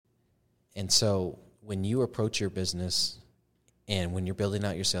And so when you approach your business and when you're building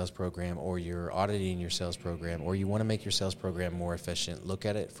out your sales program or you're auditing your sales program or you want to make your sales program more efficient, look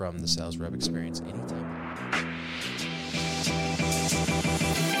at it from the sales rep experience anytime.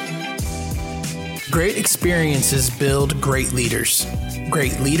 Great experiences build great leaders.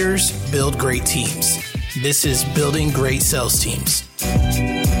 Great leaders build great teams. This is Building Great Sales Teams.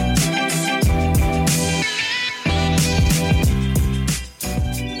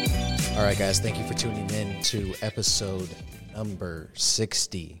 All right, guys, thank you for tuning in to episode number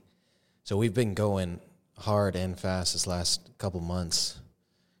 60. So we've been going hard and fast this last couple months.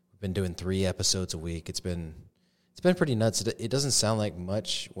 We've been doing 3 episodes a week. It's been pretty nuts. It doesn't sound like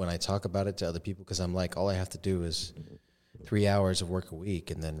much when I talk about it to other people because I'm like, all I have to do is 3 hours of work a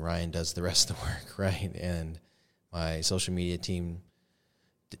week, and then Ryan does the rest of the work, right? And my social media team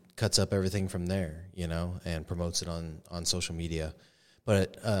cuts up everything from there, and promotes it on social media.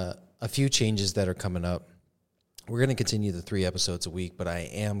 But a few changes that are coming up. We're going to continue the 3 episodes a week, but I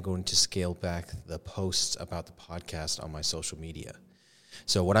am going to scale back the posts about the podcast on my social media.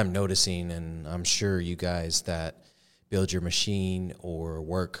 So what I'm noticing, and I'm sure you guys that build your machine or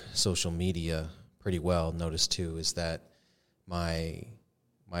work social media pretty well notice too, is that my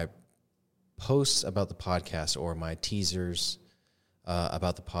posts about the podcast or my teasers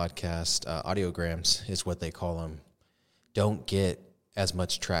about the podcast, audiograms is what they call them, don't get as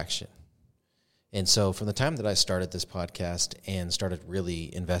much traction. And so from the time that I started this podcast and started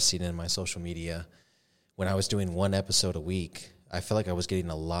really investing in my social media, when I was doing 1 episode a week, I felt like I was getting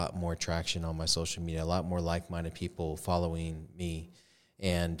a lot more traction on my social media, a lot more like-minded people following me.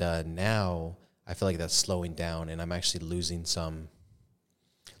 And now I feel like that's slowing down, and I'm actually losing some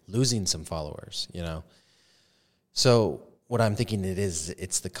followers, So what I'm thinking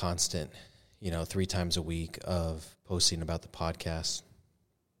it's the constant, 3 times a week of posting about the podcast.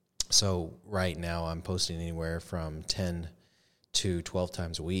 So right now I'm posting anywhere from 10 to 12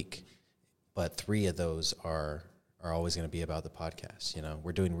 times a week, but 3 of those are always going to be about the podcast.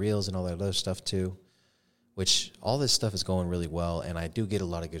 We're doing reels and all that other stuff too, which all this stuff is going really well. And I do get a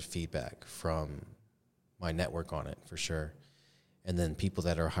lot of good feedback from my network on it for sure. And then people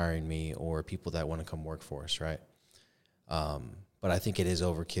that are hiring me or people that want to come work for us. Right. But I think it is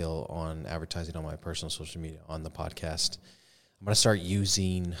overkill on advertising on my personal social media on the podcast. I'm going to start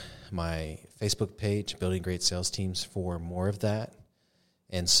using my Facebook page, Building Great Sales Teams, for more of that.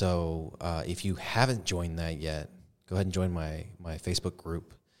 And so if you haven't joined that yet, go ahead and join my Facebook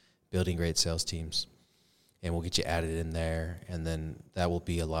group, Building Great Sales Teams, and we'll get you added in there. And then that will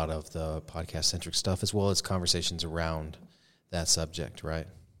be a lot of the podcast-centric stuff as well as conversations around that subject, right?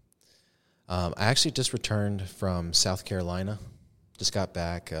 I actually just returned from South Carolina. Just got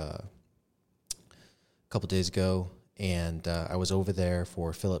back a couple days ago, and I was over there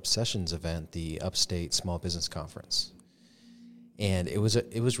for Philip Sessions' event, the Upstate Small Business Conference. And it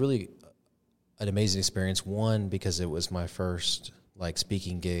was really an amazing experience. One, because it was my first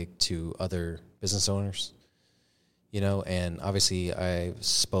speaking gig to other business owners, and obviously I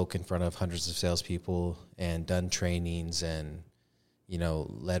spoke in front of hundreds of salespeople and done trainings and,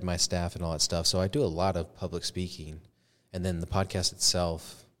 led my staff and all that stuff. So I do a lot of public speaking. And then the podcast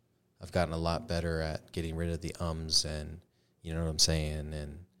itself, I've gotten a lot better at getting rid of the ums and, you know what I'm saying,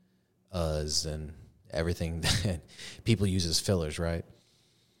 and and everything that people use as fillers, right?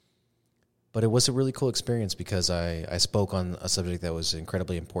 But it was a really cool experience because I spoke on a subject that was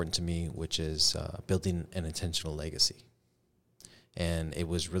incredibly important to me, which is building an intentional legacy. And it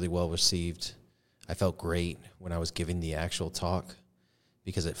was really well received. I felt great when I was giving the actual talk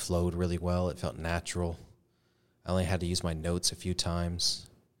because it flowed really well. It felt natural. I only had to use my notes a few times.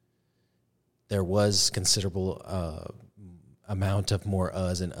 There was considerable amount of more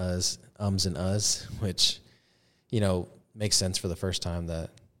ums and uhs, which, makes sense for the first time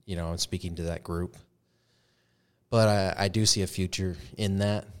that, I'm speaking to that group. But I do see a future in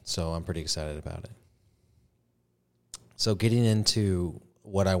that, so I'm pretty excited about it. So getting into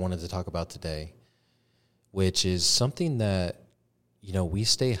what I wanted to talk about today, which is something that, we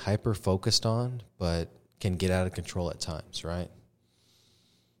stay hyper-focused on, but can get out of control at times, right?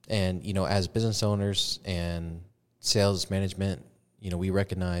 And, as business owners and sales management, we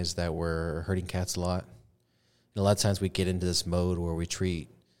recognize that we're herding cats a lot. And a lot of times we get into this mode where we treat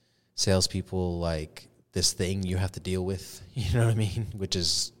salespeople like this thing you have to deal with, you know what I mean? Which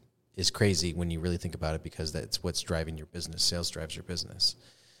is crazy when you really think about it because that's what's driving your business. Sales drives your business.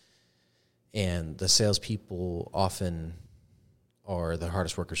 And the salespeople often are the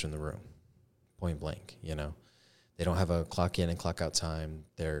hardest workers in the room, point blank, They don't have a clock in and clock out time.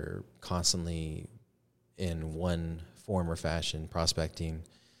 They're constantly in one form or fashion prospecting,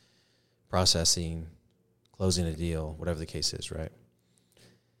 processing, closing a deal, whatever the case is, right?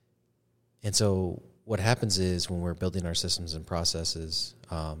 And so what happens is when we're building our systems and processes,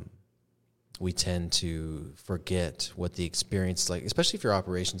 we tend to forget what the experience is like, especially if you're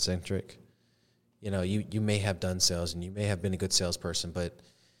operation-centric. You know, you may have done sales and you may have been a good salesperson, but,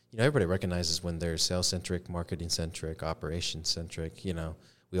 you know, everybody recognizes when they're sales-centric, marketing-centric, operation-centric. You know,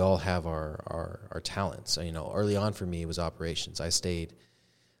 we all have our talents. So, you know, early on for me, it was operations. I stayed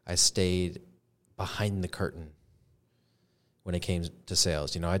behind the curtain when it came to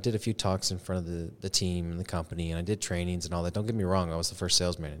sales. You know, I did a few talks in front of the team and the company, and I did trainings and all that. Don't get me wrong, I was the first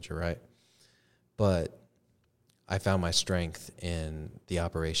sales manager, right? But I found my strength in the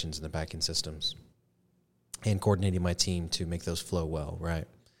operations and the back-end systems and coordinating my team to make those flow well, right?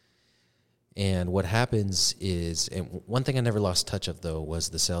 And what happens is, and one thing I never lost touch of, though, was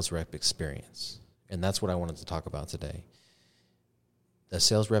the sales rep experience. And that's what I wanted to talk about today. The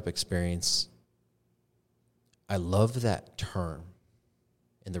sales rep experience, I love that term.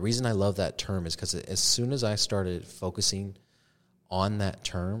 And the reason I love that term is because as soon as I started focusing on that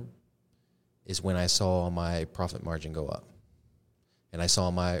term is when I saw my profit margin go up. And I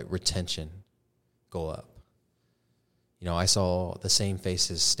saw my retention go up. You know, I saw the same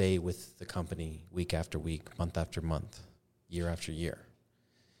faces stay with the company week after week, month after month, year after year.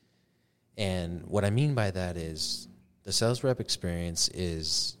 And what I mean by that is the sales rep experience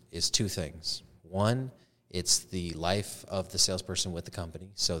is two things. One, it's the life of the salesperson with the company.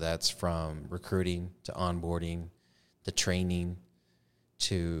 So that's from recruiting to onboarding, the training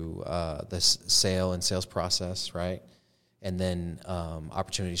to the sale and sales process, right? And then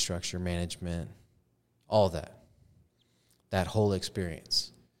opportunity structure, management, all that whole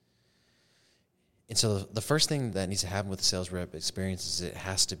experience. And so the first thing that needs to happen with the sales rep experience is it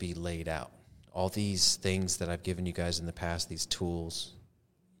has to be laid out. All these things that I've given you guys in the past, these tools,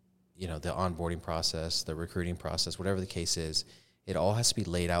 you know, the onboarding process, the recruiting process, whatever the case is, it all has to be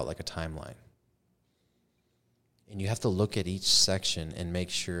laid out like a timeline. And you have to look at each section and make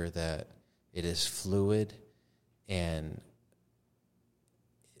sure that it is fluid and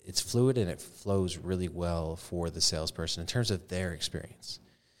it flows really well for the salesperson in terms of their experience.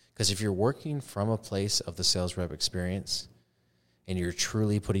 Because if you're working from a place of the sales rep experience and you're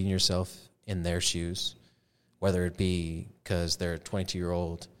truly putting yourself in their shoes, whether it be because they're a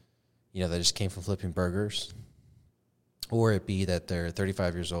 22-year-old, you know, that just came from flipping burgers, or it be that they're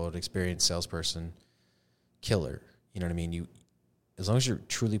 35 years old, experienced salesperson, killer. You know what I mean? As long as you're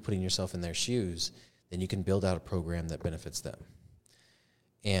truly putting yourself in their shoes, then you can build out a program that benefits them.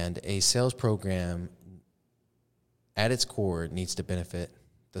 And a sales program, at its core, needs to benefit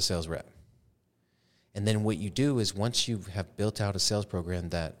the sales rep. And then what you do is once you have built out a sales program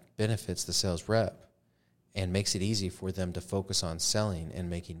that benefits the sales rep and makes it easy for them to focus on selling and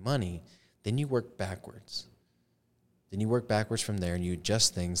making money, then you work backwards. Then you work backwards from there and you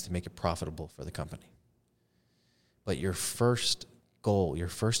adjust things to make it profitable for the company. But your first goal, your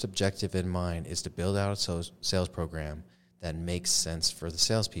first objective in mind is to build out a sales program that makes sense for the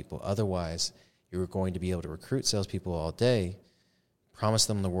salespeople. Otherwise, you're going to be able to recruit salespeople all day, promise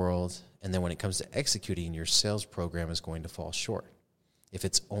them the world, and then when it comes to executing, your sales program is going to fall short if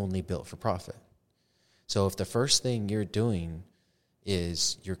it's only built for profit. So if the first thing you're doing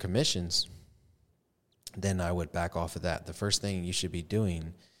is your commissions, then I would back off of that. The first thing you should be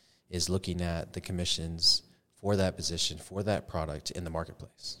doing is looking at the commissions for that position, for that product in the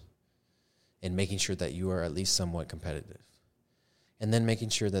marketplace, and making sure that you are at least somewhat competitive. And then making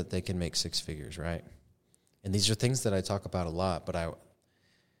sure that they can make six figures, right? And these are things that I talk about a lot, but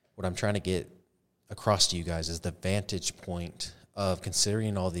what I'm trying to get across to you guys is the vantage point of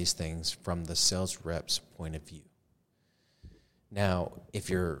considering all these things from the sales rep's point of view. Now,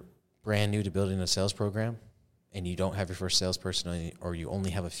 if you're brand new to building a sales program and you don't have your first salesperson or you only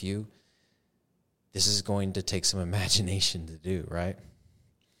have a few, this is going to take some imagination to do, right?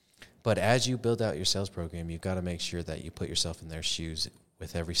 But as you build out your sales program, you've got to make sure that you put yourself in their shoes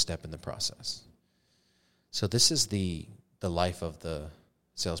with every step in the process. So this is the life of the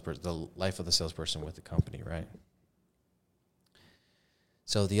salesperson, the life of the salesperson with the company, right?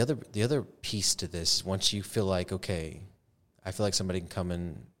 So the other piece to this, once you feel like, okay, I feel like somebody can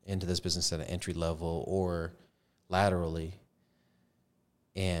come into this business at an entry level or laterally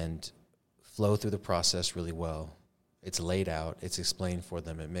and flow through the process really well. It's laid out. It's explained for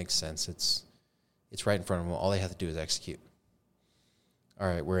them. It makes sense. It's right in front of them. All they have to do is execute. All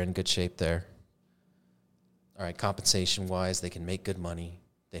right, we're in good shape there. All right, compensation-wise, they can make good money.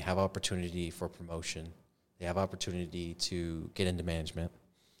 They have opportunity for promotion. They have opportunity to get into management.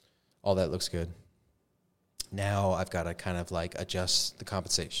 All that looks good. Now I've got to kind of like adjust the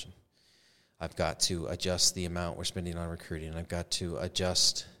compensation. I've got to adjust the amount we're spending on recruiting. I've got to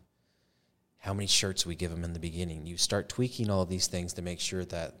adjust how many shirts we give them in the beginning. You start tweaking all these things to make sure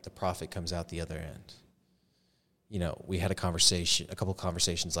that the profit comes out the other end. You know, we had a couple of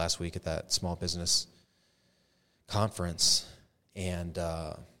conversations last week at that small business conference, and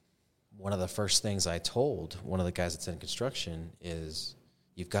one of the first things I told one of the guys that's in construction is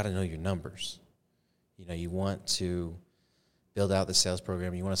you've got to know your numbers. You know, you want to build out the sales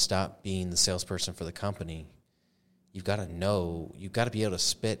program. You want to stop being the salesperson for the company. You've got to know, you've got to be able to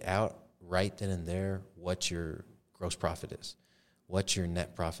spit out right then and there what your gross profit is, what your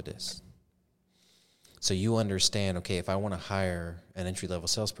net profit is. So you understand, okay, if I want to hire an entry-level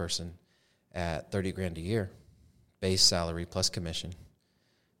salesperson at $30,000 a year, base salary plus commission,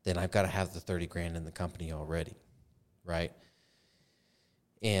 then I've got to have the $30,000 in the company already, right?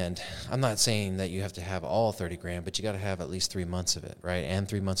 And I'm not saying that you have to have all $30,000, but you got to have at least 3 months of it, right? And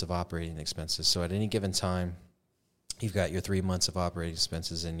 3 months of operating expenses. So at any given time, you've got your 3 months of operating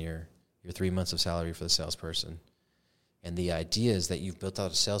expenses and your 3 months of salary for the salesperson. And the idea is that you've built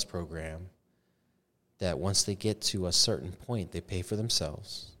out a sales program that once they get to a certain point, they pay for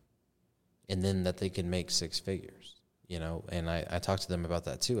themselves, and then that they can make six figures, you know? And I talked to them about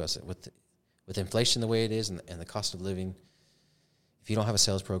that too. I said, with inflation the way it is and the cost of living, if you don't have a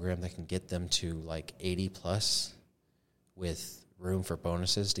sales program that can get them to like 80 plus with room for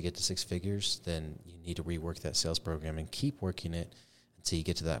bonuses to get to six figures, then you need to rework that sales program and keep working it until you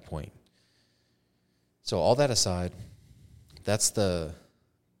get to that point. So all that aside, that's the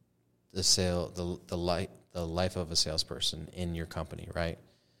life of a salesperson in your company, right?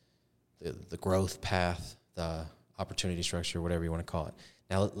 The growth path, the opportunity structure, whatever you want to call it.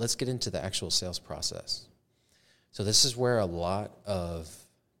 Now let's get into the actual sales process. So this is where a lot of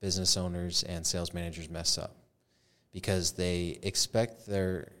business owners and sales managers mess up, because they expect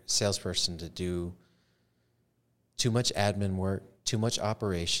their salesperson to do too much admin work, too much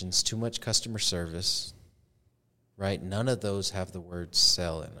operations, too much customer service, right? None of those have the word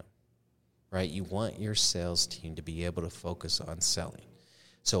sell in them, right? You want your sales team to be able to focus on selling.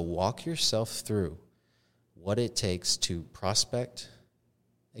 So walk yourself through what it takes to prospect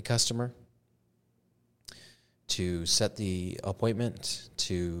a customer, to set the appointment,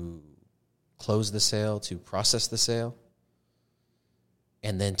 to close the sale, to process the sale,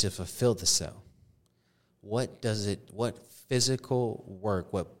 and then to fulfill the sale. What physical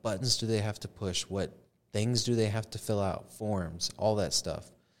work, what buttons do they have to push, what things do they have to fill out, forms, all that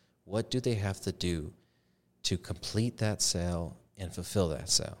stuff. What do they have to do to complete that sale and fulfill that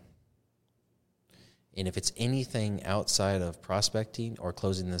sale? And if it's anything outside of prospecting or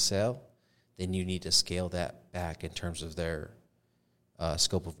closing the sale, then you need to scale that back in terms of their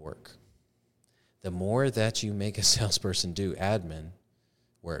scope of work. The more that you make a salesperson do admin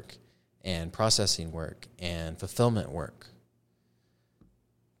work and processing work and fulfillment work,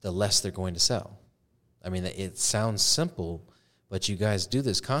 the less they're going to sell. I mean, it sounds simple, but you guys do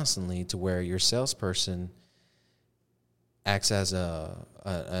this constantly to where your salesperson acts as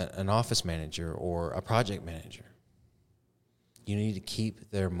an office manager or a project manager. You need to keep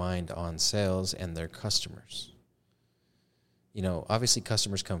their mind on sales and their customers. You know, obviously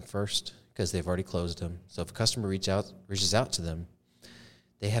customers come first because they've already closed them. So if a customer reaches out to them,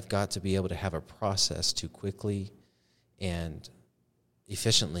 they have got to be able to have a process to quickly and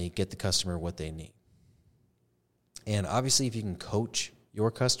efficiently get the customer what they need. And obviously, if you can coach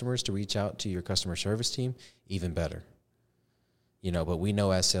your customers to reach out to your customer service team, even better. You know, but we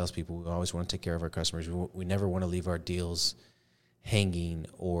know as salespeople, we always want to take care of our customers. We never want to leave our deals hanging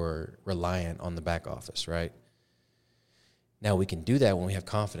or reliant on the back office, right? Now, we can do that when we have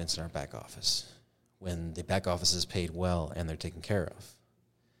confidence in our back office, when the back office is paid well and they're taken care of.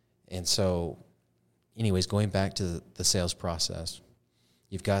 And so, anyways, going back to the sales process,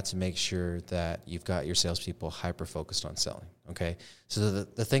 you've got to make sure that you've got your salespeople hyper-focused on selling, okay? So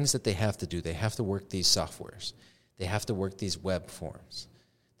the things that they have to do, they have to work these softwares. They have to work these web forms.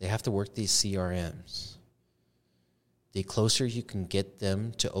 They have to work these CRMs. The closer you can get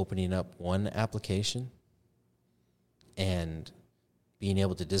them to opening up one application and being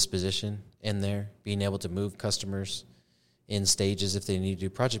able to disposition in there, being able to move customers in stages if they need to do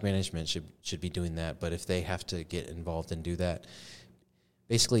project management should be doing that. But if they have to get involved and do that,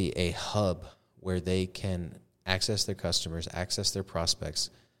 basically a hub where they can access their customers, access their prospects,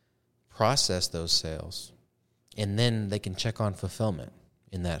 process those sales, and then they can check on fulfillment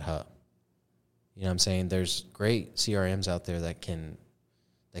in that hub. You know what I'm saying? There's great CRMs out there that can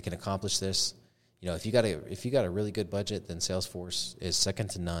accomplish this. You know, if you got a really good budget, then Salesforce is second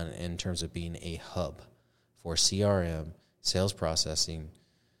to none in terms of being a hub for CRM, sales processing,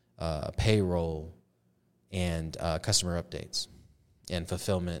 payroll, and customer updates and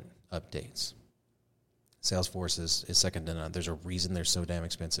fulfillment updates. Salesforce is second to none. There's a reason they're so damn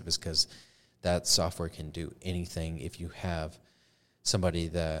expensive, is because that software can do anything if you have somebody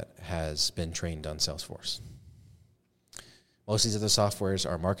that has been trained on Salesforce. Most of these other softwares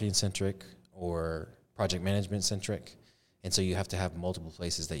are marketing-centric or project management-centric, and so you have to have multiple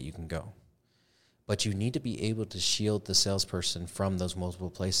places that you can go. But you need to be able to shield the salesperson from those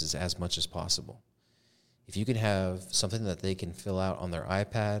multiple places as much as possible. If you can have something that they can fill out on their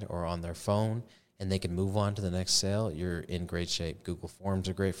iPad or on their phone and they can move on to the next sale, you're in great shape. Google Forms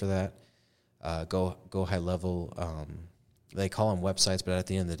are great for that. Go high level. They call them websites, but at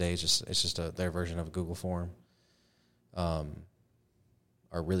the end of the day, it's just their version of a Google form. Are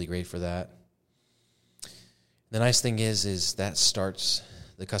really great for that. The nice thing is that starts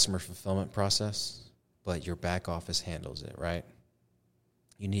the customer fulfillment process, but your back office handles it, right?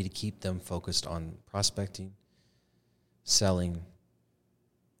 You need to keep them focused on prospecting, selling,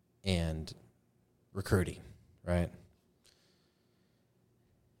 and recruiting, right?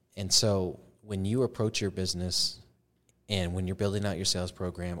 And so when you approach your business and when you're building out your sales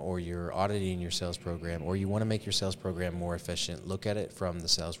program or you're auditing your sales program or you want to make your sales program more efficient, look at it from the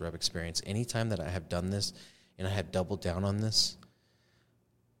sales rep experience. Anytime that I have done this and I have doubled down on this,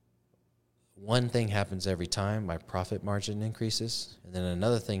 one thing happens every time: my profit margin increases, and then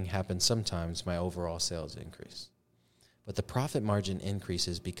another thing happens sometimes: my overall sales increase. But the profit margin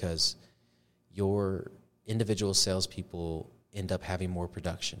increases because your individual salespeople end up having more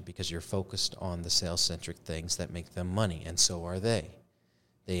production because you're focused on the sales-centric things that make them money, and so are they.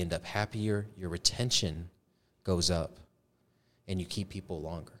 They end up happier, your retention goes up, and you keep people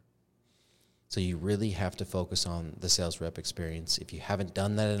longer. So you really have to focus on the sales rep experience. If you haven't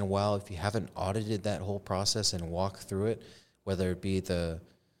done that in a while, if you haven't audited that whole process and walked through it, whether it be the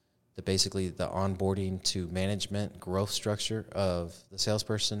basically the onboarding to management growth structure of the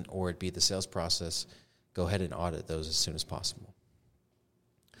salesperson or it be the sales process, go ahead and audit those as soon as possible.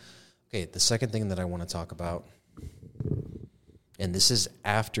 Okay, the second thing that I want to talk about, and this is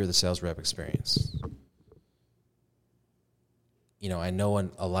after the sales rep experience. You know, I know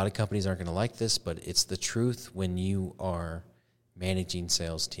a lot of companies aren't going to like this, but it's the truth when you are managing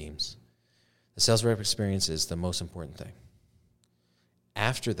sales teams. The sales rep experience is the most important thing.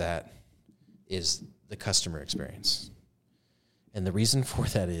 After that is the customer experience. And the reason for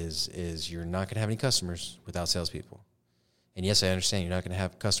that is you're not going to have any customers without salespeople. And yes, I understand you're not going to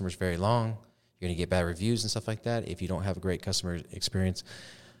have customers very long. You're going to get bad reviews and stuff like that if you don't have a great customer experience.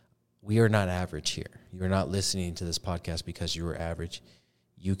 We are not average here. You're not listening to this podcast because you are average.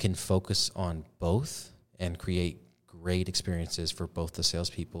 You can focus on both and create great experiences for both the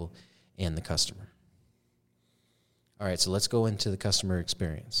salespeople and the customer. All right, so let's go into the customer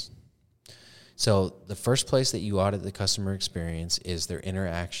experience. So the first place that you audit the customer experience is their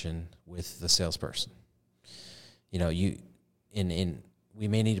interaction with the salesperson. You know, we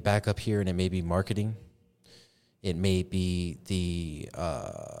may need to back up here, and it may be marketing. It may be the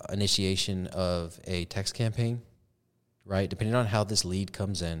initiation of a text campaign, right? Depending on how this lead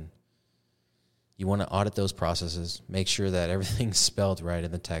comes in, you want to audit those processes. Make sure that everything's spelled right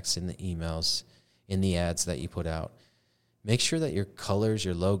in the text, in the emails, in the ads that you put out. Make sure that your colors,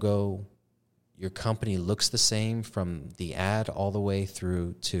 your logo, your company looks the same from the ad all the way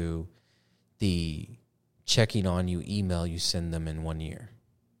through to the checking on you email you send them in 1 year.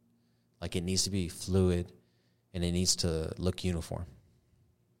 Like, it needs to be fluid and it needs to look uniform.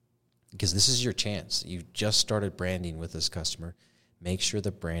 Because this is your chance. You just started branding with this customer. Make sure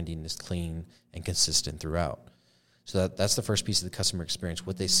the branding is clean and consistent throughout. So that's the first piece of the customer experience,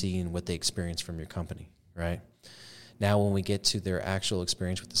 what they see and what they experience from your company, right? Now, when we get to their actual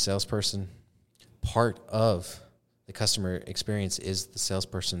experience with the salesperson, part of the customer experience is the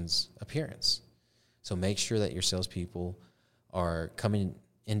salesperson's appearance. So make sure that your salespeople are coming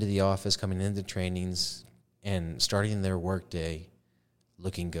into the office, coming into trainings, and starting their workday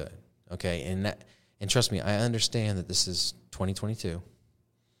looking good, okay? And trust me, I understand that this is 2022,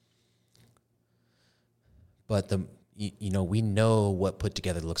 but we know what put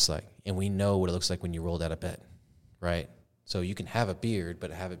together looks like, and we know what it looks like when you rolled out of bed, right? So you can have a beard,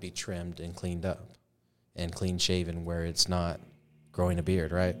 but have it be trimmed and cleaned up and clean shaven where it's not growing a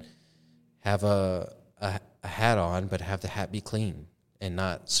beard, right? Have a hat on, but have the hat be clean and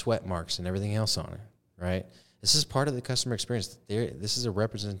not sweat marks and everything else on it, right? This is part of the customer experience. This is a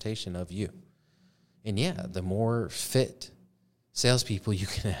representation of you. And yeah, the more fit salespeople you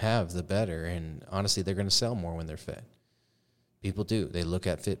can have, the better. And honestly, they're going to sell more when they're fit. People do. They look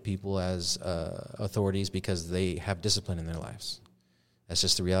at fit people as authorities because they have discipline in their lives. That's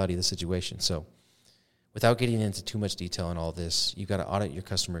just the reality of the situation. So without getting into too much detail on all this, you got to audit your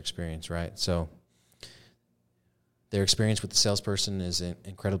customer experience, right? So their experience with the salesperson is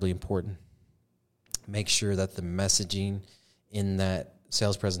incredibly important. Make sure that the messaging in that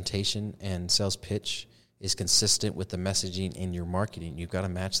sales presentation and sales pitch is consistent with the messaging in your marketing. You've got to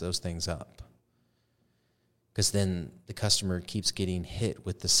match those things up, because then the customer keeps getting hit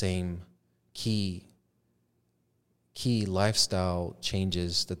with the same key lifestyle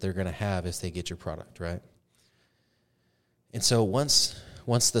changes that they're going to have if they get your product, right? And so once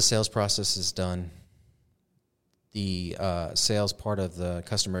the sales process is done, the sales part of the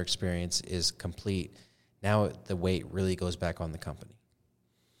customer experience is complete. Now the weight really goes back on the company.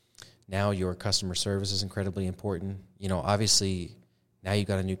 Now your customer service is incredibly important. You know, obviously, now you've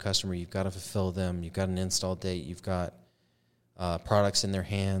got a new customer. You've got to fulfill them. You've got an install date. You've got products in their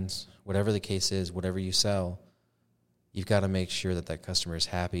hands. Whatever the case is, whatever you sell, you've got to make sure that customer is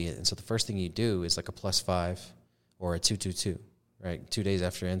happy. And so the first thing you do is like a +5 or a 222, right? 2 days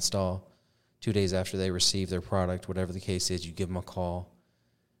after install, 2 days after they receive their product, whatever the case is, you give them a call.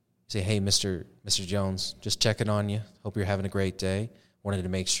 Say, hey, Mr. Jones, just checking on you. Hope you're having a great day. Wanted to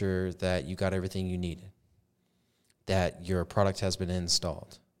make sure that you got everything you needed, that your product has been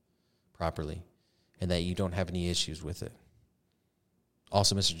installed properly, and that you don't have any issues with it.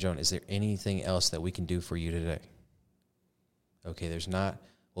 Also, Mr. Jones, is there anything else that we can do for you today? Okay, there's not.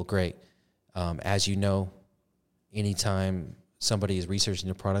 Well, great. As you know, anytime somebody is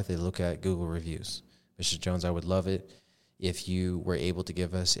researching a product, they look at Google reviews. Mr. Jones, I would love it if you were able to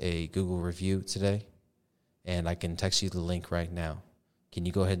give us a Google review today, and I can text you the link right now. Can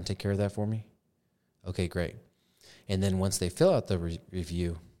you go ahead and take care of that for me? Okay, great. And then once they fill out the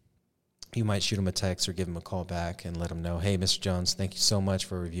review, you might shoot them a text or give them a call back and let them know, hey, Mr. Jones, thank you so much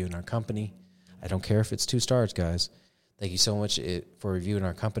for reviewing our company. I don't care if it's 2 stars, guys. Thank you so much for reviewing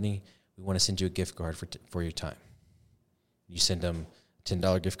our company. We want to send you a gift card for your time. You send them a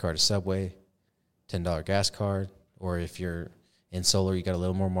 $10 gift card to Subway, $10 gas card, or if you're in solar, you got a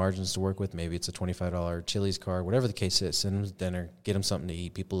little more margins to work with. Maybe it's a $25 Chili's card, whatever the case is. Send them dinner, get them something to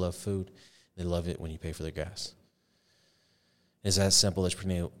eat. People love food. They love it when you pay for their gas. It's as simple as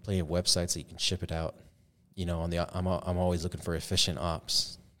plenty of websites that you can ship it out. You know, I'm always looking for efficient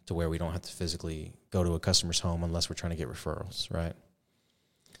ops to where we don't have to physically go to a customer's home unless we're trying to get referrals, right?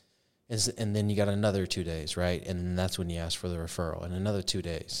 And then you got another 2 days, right? And that's when you ask for the referral, and another 2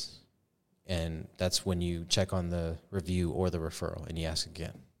 days. And that's when you check on the review or the referral, and you ask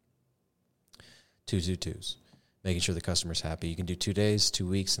again. 2s, making sure the customer's happy. You can do 2 days, 2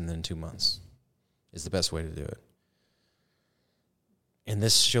 weeks, and then 2 months is the best way to do it. And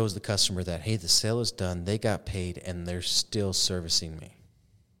this shows the customer that, hey, the sale is done, they got paid, and they're still servicing me.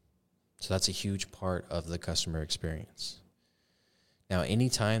 So that's a huge part of the customer experience. Now,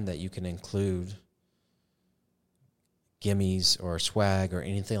 anytime that you can include gimmies or swag or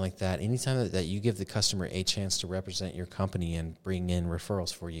anything like that, anytime that you give the customer a chance to represent your company and bring in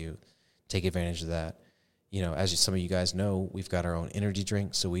referrals for you, take advantage of that. You know, as some of you guys know, we've got our own energy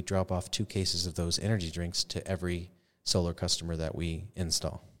drinks, so we drop off 2 cases of those energy drinks to every solar customer that we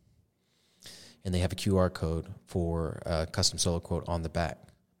install. And they have a QR code for a custom solar quote on the back.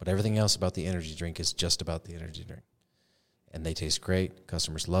 But everything else about the energy drink is just about the energy drink. And they taste great.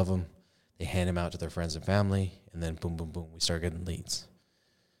 Customers love them. They hand them out to their friends and family, and then boom, boom, boom, we start getting leads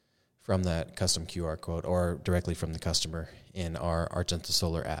from that custom QR code or directly from the customer in our Argenta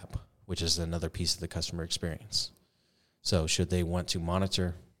Solar app, which is another piece of the customer experience. So should they want to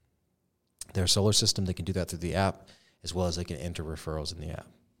monitor their solar system, they can do that through the app, as well as they can enter referrals in the app.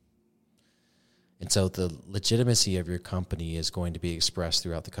 And so the legitimacy of your company is going to be expressed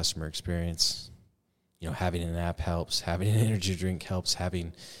throughout the customer experience. You know, having an app helps, having an energy drink helps,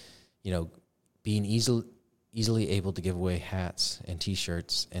 having, you know, being easily able to give away hats and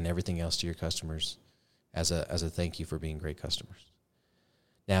T-shirts and everything else to your customers as a thank you for being great customers.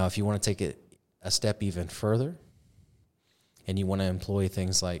 Now, if you want to take it a step even further and you want to employ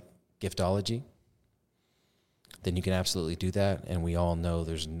things like giftology, then you can absolutely do that. And we all know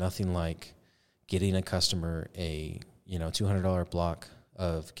there's nothing like getting a customer a, you know, $200 block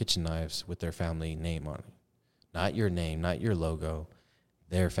of kitchen knives with their family name on it. Not your name, not your logo,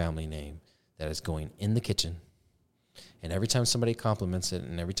 their family name that is going in the kitchen. And every time somebody compliments it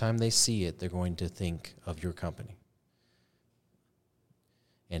and every time they see it, they're going to think of your company.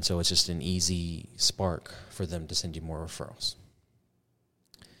 And so it's just an easy spark for them to send you more referrals.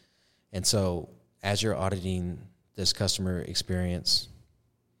 And so as you're auditing this customer experience,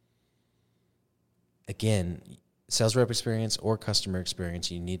 again, sales rep experience or customer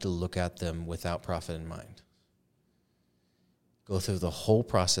experience, you need to look at them without profit in mind. Go through the whole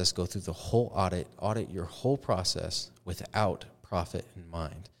process, go through the whole audit your whole process without profit in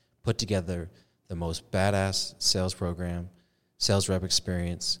mind. Put together the most badass sales program, sales rep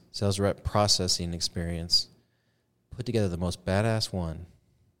experience, sales rep processing experience. Put together the most badass one.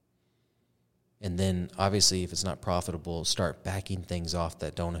 And then, obviously, if it's not profitable, start backing things off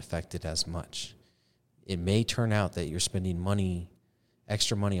that don't affect it as much. It may turn out that you're spending money,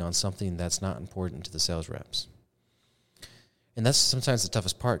 extra money on something that's not important to the sales reps. And that's sometimes the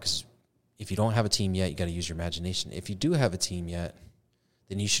toughest part, because if you don't have a team yet, you got to use your imagination. If you do have a team yet,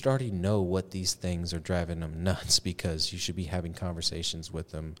 then you should already know what these things are driving them nuts, because you should be having conversations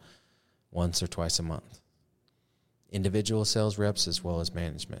with them once or twice a month. Individual sales reps as well as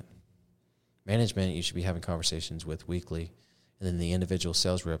management. Management, you should be having conversations with weekly, and then the individual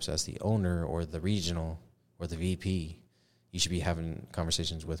sales reps as the owner or the regional or the VP, you should be having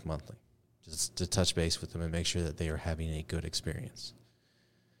conversations with monthly, just to touch base with them and make sure that they are having a good experience.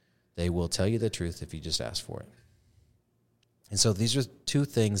 They will tell you the truth if you just ask for it. And so these are two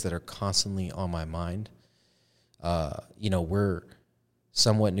things that are constantly on my mind. We're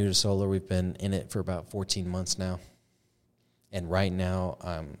somewhat new to solar. We've been in it for about 14 months now. And right now,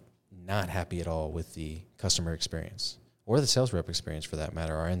 I'm not happy at all with the customer experience or the sales rep experience, for that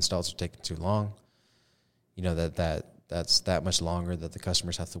matter. Our installs are taking too long. That's that much longer that the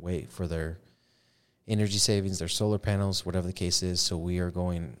customers have to wait for their energy savings, their solar panels, whatever the case is. So we are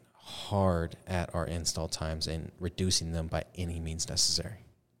going hard at our install times and reducing them by any means necessary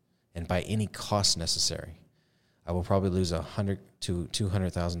and by any cost necessary. I will probably lose $100,000 to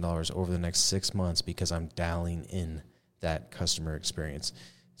 $200,000 over the next 6 months because I'm dialing in that customer experience.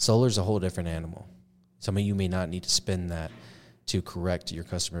 Solar's a whole different animal. Some of you may not need to spend that to correct your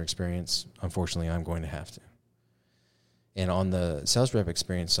customer experience. Unfortunately, I'm going to have to. And on the sales rep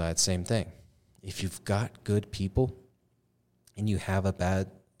experience side, same thing. If you've got good people and you have a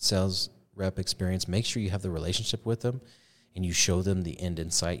bad sales rep experience, make sure you have the relationship with them and you show them the end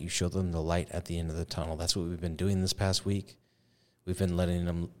in sight. You show them the light at the end of the tunnel. That's what we've been doing this past week. We've been letting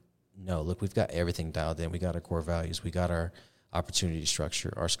them know, look, we've got everything dialed in. We got our core values. We got our opportunity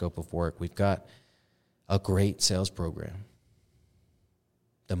structure, our scope of work. We've got a great sales program.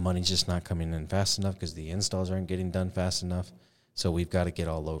 The money's just not coming in fast enough because the installs aren't getting done fast enough. So we've got to get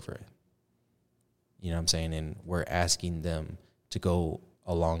all over it. You know what I'm saying? And we're asking them to go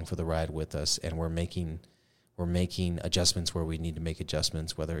along for the ride with us, and we're making adjustments where we need to make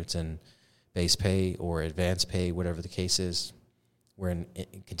adjustments, whether it's in base pay or advanced pay, whatever the case is. We're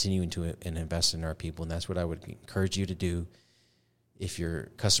continuing to invest in our people, and that's what I would encourage you to do. If your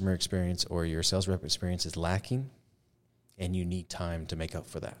customer experience or your sales rep experience is lacking and you need time to make up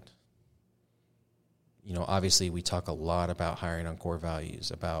for that. Obviously we talk a lot about hiring on core values,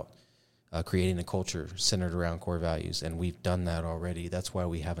 about creating a culture centered around core values, and we've done that already. That's why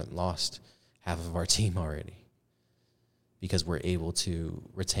we haven't lost half of our team already, because we're able to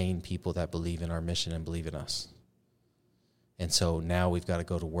retain people that believe in our mission and believe in us. And so now we've got to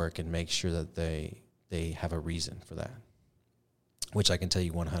go to work and make sure that they have a reason for that, which I can tell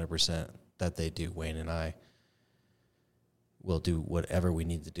you 100% that they do. Wayne and I will do whatever we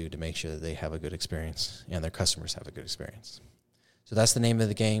need to do to make sure that they have a good experience and their customers have a good experience. So that's the name of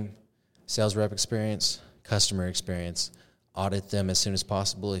the game: sales rep experience, customer experience. Audit them as soon as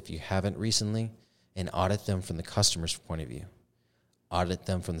possible if you haven't recently, and audit them from the customer's point of view. Audit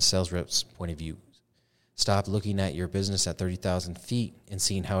them from the sales rep's point of view. Stop looking at your business at 30,000 feet and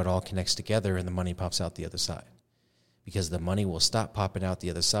seeing how it all connects together and the money pops out the other side. Because the money will stop popping out the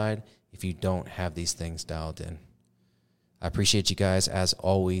other side if you don't have these things dialed in. I appreciate you guys. As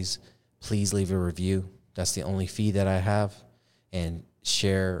always, please leave a review. That's the only fee that I have. And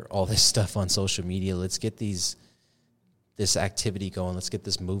share all this stuff on social media. Let's get this activity going. Let's get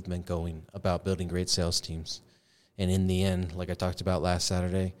this movement going about building great sales teams. And in the end, like I talked about last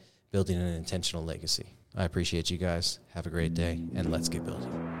Saturday, building an intentional legacy. I appreciate you guys. Have a great day, and let's get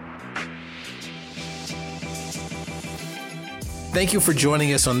building. Thank you for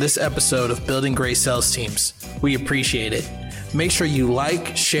joining us on this episode of Building Great Sales Teams. We appreciate it. Make sure you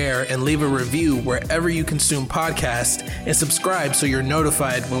like, share, and leave a review wherever you consume podcasts, and subscribe so you're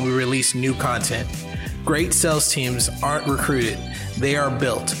notified when we release new content. Great sales teams aren't recruited. They are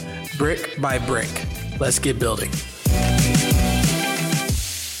built brick by brick. Let's get building.